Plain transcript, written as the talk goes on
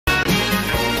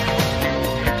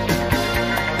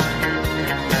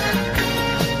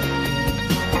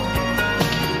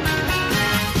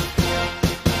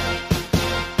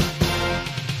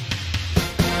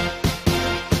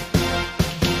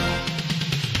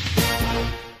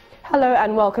Hello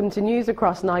and welcome to News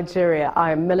Across Nigeria.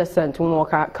 I am Millicent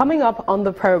Nwaka. Coming up on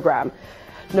the program,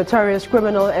 notorious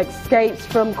criminal escapes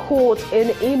from court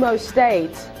in Imo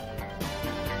State.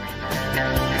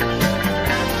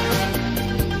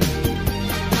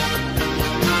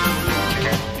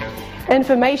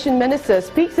 Information Minister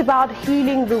speaks about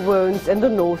healing the wounds in the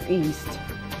Northeast.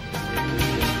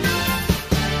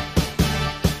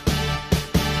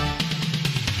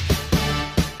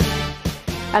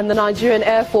 And the Nigerian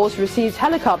Air Force receives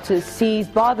helicopters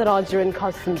seized by the Nigerian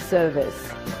Customs Service.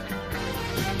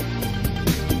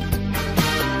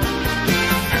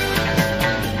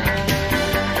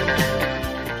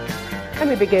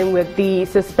 Let me begin with the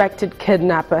suspected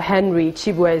kidnapper, Henry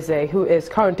Chibueze, who is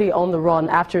currently on the run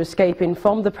after escaping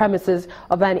from the premises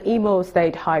of an Imo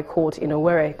State High Court in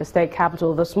Owerri, the state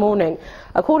capital, this morning.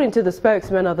 According to the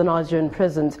spokesman of the Nigerian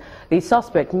prisons, the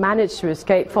suspect managed to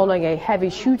escape following a heavy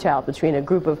shootout between a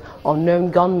group of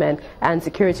unknown gunmen and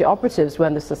security operatives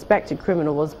when the suspected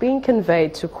criminal was being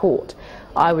conveyed to court.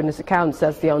 Eyewitness account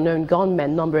says the unknown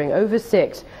gunmen, numbering over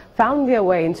 6, found their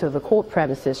way into the court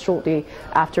premises shortly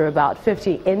after about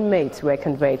 50 inmates were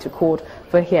conveyed to court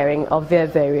for hearing of their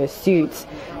various suits.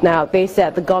 Now, they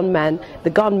said the gunmen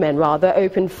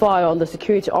opened fire on the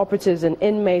security operatives and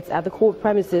inmates at the court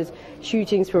premises,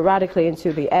 shooting sporadically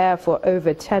into the air for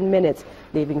over 10 minutes,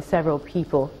 leaving several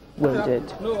people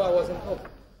wounded. No, I wasn't.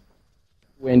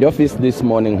 We were in the office this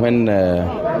morning when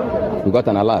we got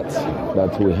an alert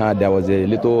that there was a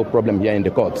little problem here in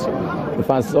the court. In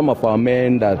fact, some of our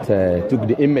men that took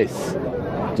the inmates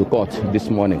to court this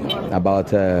morning, about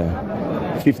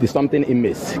 50-something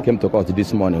inmates came to court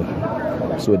this morning.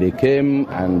 So they came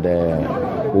and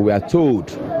we were told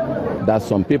that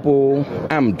some people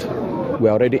armed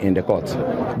were already in the court.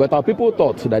 But our people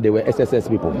thought that they were SSS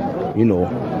people, you know.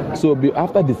 So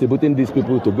after distributing these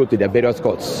people to go to their various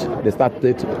courts,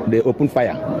 they opened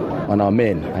fire on our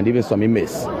men and even some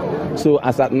inmates. So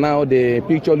as at now, the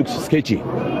picture looks sketchy.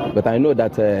 But I know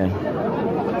that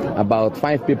about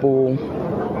 5 people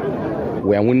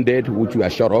were wounded, which we are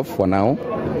sure of for now.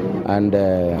 And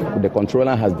the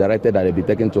controller has directed that they be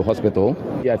taken to hospital.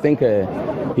 I think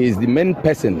he is the main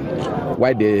person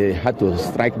why they had to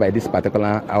strike by this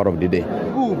particular hour of the day.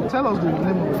 Who? Tell us the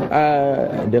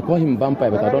name. They call him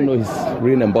Vampire, but I don't know his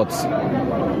real name. But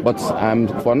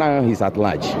for now, he's at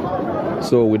large.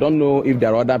 So we don't know if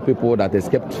there are other people that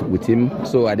escaped with him.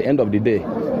 So at the end of the day,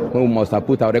 we must have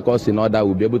put our records in order.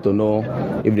 We'll be able to know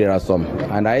if there are some.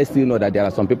 And I still know that there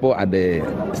are some people at the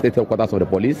state headquarters of the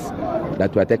police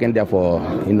that were taken there for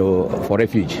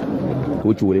refuge,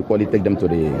 which will equally take them to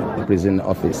the prison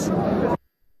office.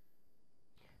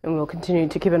 And we'll continue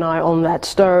to keep an eye on that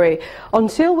story.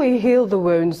 Until we heal the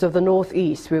wounds of the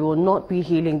Northeast, we will not be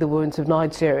healing the wounds of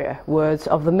Nigeria. Words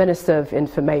of the Minister of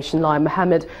Information, Lai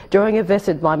Mohammed, during a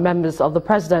visit by members of the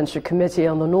Presidential Committee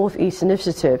on the Northeast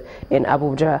Initiative in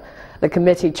Abuja. The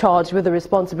committee, charged with the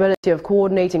responsibility of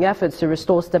coordinating efforts to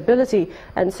restore stability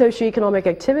and socio-economic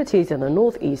activities in the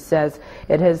Northeast, says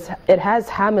it has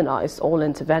harmonized all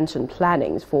intervention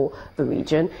plannings for the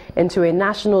region into a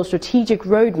national strategic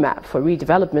roadmap for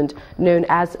redevelopment known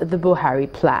as the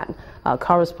Buhari Plan. Our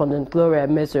correspondent Gloria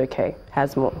Mizuke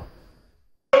has more.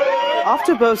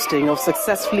 After boasting of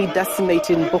successfully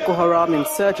decimating Boko Haram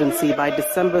insurgency by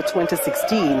December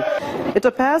 2016, it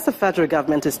appears the federal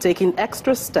government is taking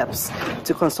extra steps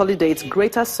to consolidate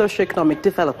greater socio-economic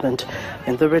development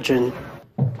in the region.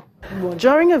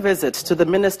 During a visit to the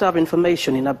Minister of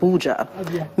Information in Abuja,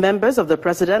 members of the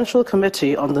Presidential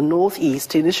Committee on the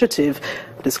Northeast Initiative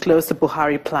disclosed the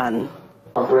Buhari Plan.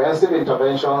 Comprehensive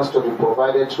interventions to be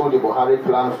provided through the Buhari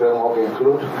Plan framework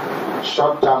include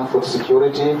short-term food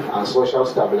security and social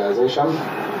stabilization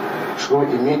through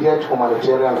immediate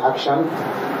humanitarian action,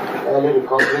 early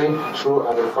recovery through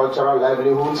agricultural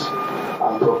livelihoods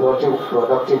and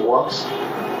productive works,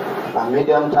 and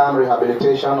medium-term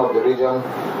rehabilitation of the region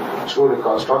through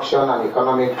reconstruction and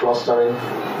economic clustering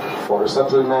for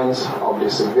resettlements of the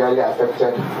severely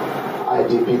affected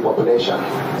IDP population.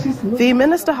 The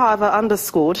minister, however,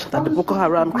 underscored that the Boko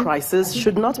Haram crisis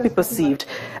should not be perceived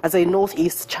as a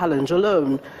Northeast challenge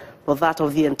alone, but that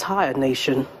of the entire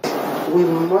nation. We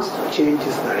must change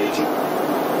this narrative,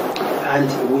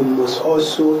 and we must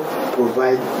also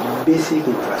provide basic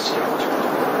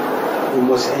infrastructure. We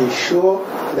must ensure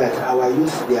that our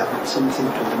youth, they have something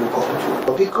to look up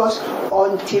to. Because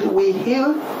until we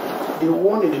heal the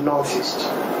one in the Northeast,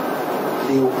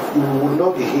 you will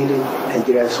not be healing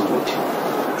Nigeria's wound.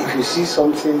 If you see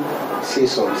something, say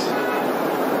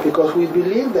something. Because we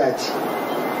believe that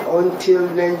until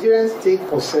Nigerians take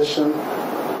possession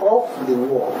of the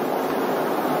war,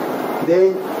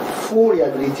 then full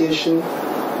rehabilitation,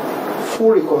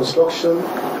 full reconstruction,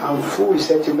 and full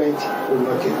resettlement will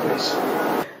not take place.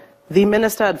 The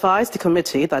minister advised the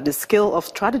committee that the skill of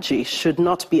strategy should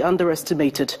not be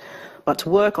underestimated, but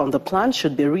work on the plan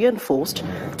should be reinforced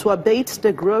to abate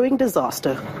the growing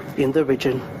disaster in the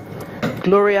region.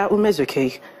 Gloria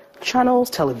Umezuke, Channels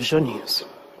Television News.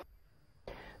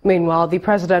 Meanwhile, the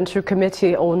Presidential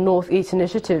Committee on Northeast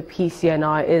Initiative,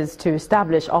 PCNI, is to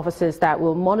establish offices that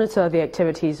will monitor the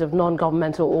activities of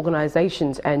non-governmental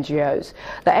organizations, NGOs.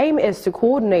 The aim is to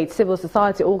coordinate civil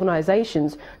society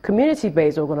organizations,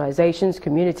 community-based organizations,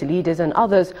 community leaders and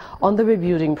others on the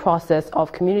rebuilding process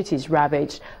of communities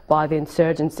ravaged by the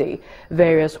insurgency.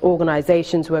 Various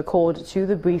organizations were called to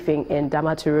the briefing in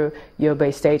Damaturu,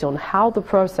 Yobe State on how the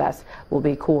process will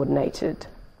be coordinated.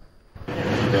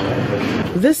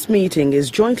 This meeting is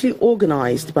jointly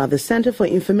organized by the Center for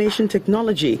Information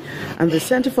Technology and the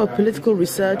Center for Political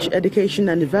Research, Education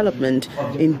and Development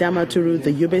in Damaturu,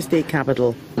 the Yobe State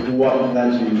capital.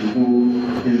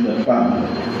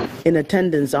 In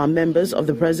attendance are members of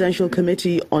the Presidential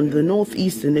Committee on the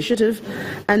Northeast Initiative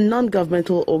and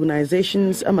non-governmental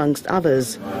organizations, amongst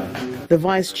others. The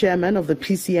Vice Chairman of the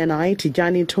PCNI,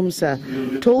 Tijani Tumsa,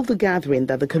 told the gathering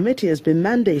that the committee has been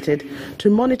mandated to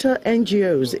monitor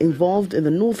NGOs involved in the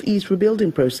Northeast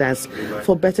rebuilding process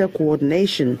for better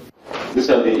coordination. These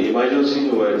are the emergency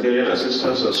humanitarian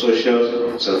assistance and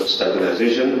social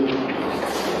stabilization,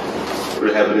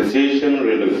 rehabilitation,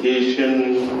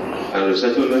 relocation and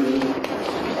resettlement,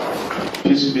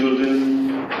 peace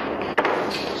building,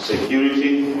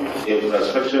 security,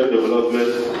 infrastructure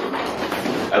development,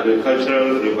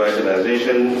 agricultural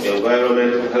revitalization,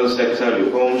 environment, health sector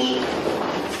reforms,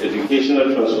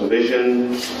 educational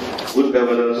transformation, good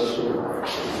governance,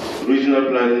 regional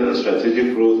planning and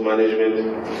strategic growth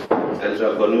management,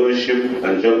 entrepreneurship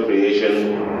and job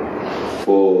creation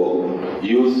for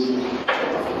youth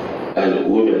and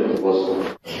women also.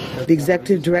 The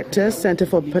Executive Director, Center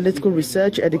for Political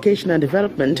Research, Education and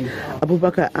Development,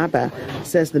 Abubakar Abba,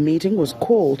 says the meeting was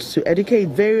called to educate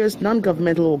various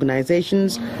non-governmental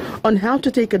organizations on how to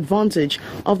take advantage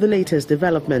of the latest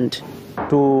development.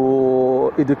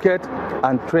 To educate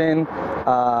and train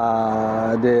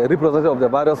the representatives of the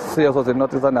various CSOs in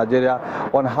northeastern Nigeria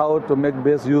on how to make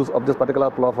best use of this particular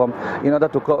platform in order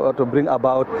to bring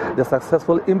about the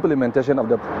successful implementation of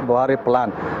the Buhari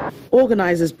plan.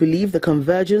 Organizers believe the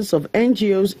convergence of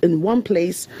NGOs in one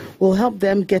place will help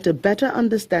them get a better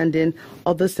understanding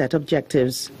of the set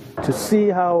objectives. To see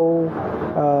how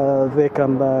they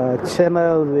can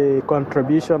channel the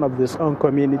contribution of these own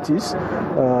communities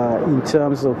in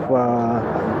terms of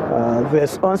their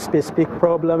own specific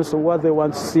problems, what they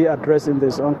want to see addressed in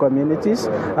their own communities,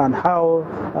 and how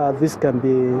this can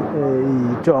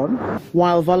be done.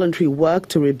 While voluntary work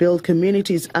to rebuild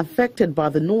communities affected by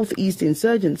the Northeast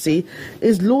insurgency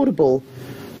is laudable,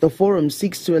 the forum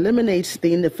seeks to eliminate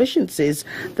the inefficiencies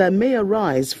that may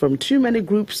arise from too many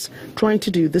groups trying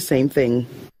to do the same thing.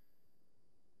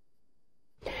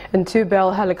 And 2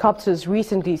 Bell helicopters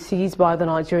recently seized by the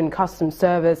Nigerian Customs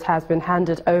Service has been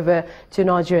handed over to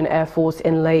Nigerian Air Force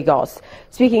in Lagos.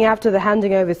 Speaking after the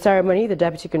handing over ceremony, the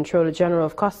Deputy Controller General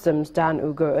of Customs, Dan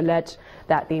Ugo, alleged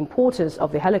that the importers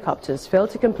of the helicopters failed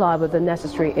to comply with the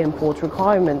necessary import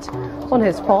requirement. On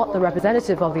his part, the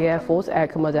representative of the Air Force, Air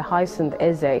Commander Hyacinth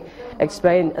Eze,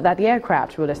 explained that the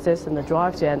aircraft will assist in the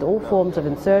drive to end all forms of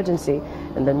insurgency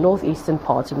in the northeastern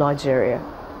part of Nigeria.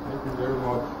 Thank you very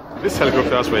much. These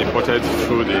helicopters were imported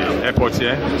through the airport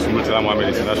here, Murtala Mohammed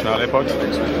International Airport.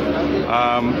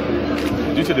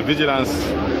 Due to the vigilance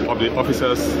of the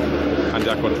officers and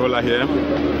their controller here,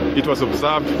 it was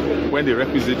observed when the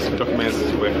requisite documents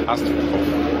were asked for.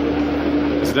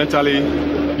 Incidentally,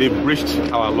 they breached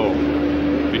our law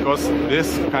because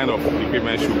this kind of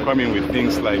equipment should come in with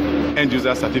things like end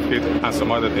user certificate and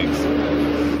some other things.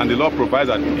 And the law provides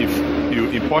that if you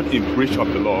import in breach of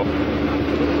the law,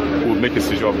 we'll make a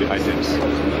seizure of the items.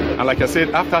 And like I said,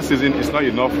 after seizing, it's not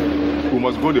enough. We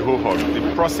must go the whole hog.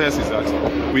 The process is that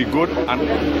we go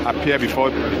and appear before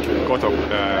the court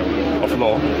of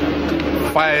law,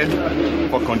 file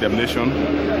for condemnation,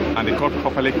 and the court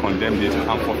properly condemned it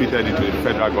and forfeited it to the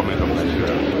federal government of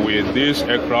Nigeria. With this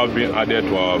aircraft being added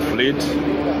to our fleet,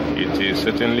 it is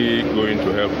certainly going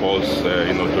to help us to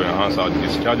enhance our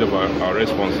discharge of our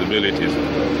responsibilities.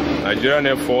 Nigerian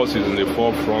Air Force is in the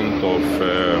forefront of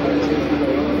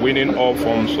winning all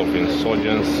forms of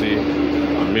insurgency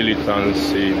and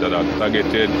militancy that are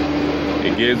targeted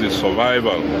against the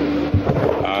survival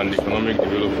and economic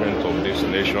development of this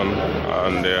nation.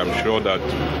 And I'm sure that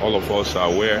all of us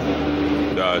are aware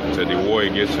that the war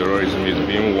against terrorism is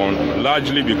being won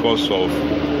largely because of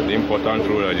the important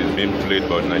role that is being played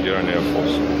by the Nigerian Air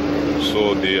Force.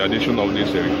 So the addition of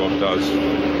these helicopters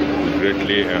will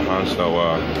greatly enhance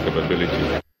our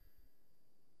capability.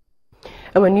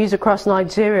 And when news across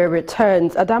Nigeria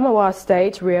returns, Adamawa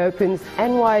State reopens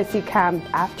NYSC camp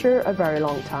after a very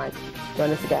long time.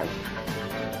 Join us again.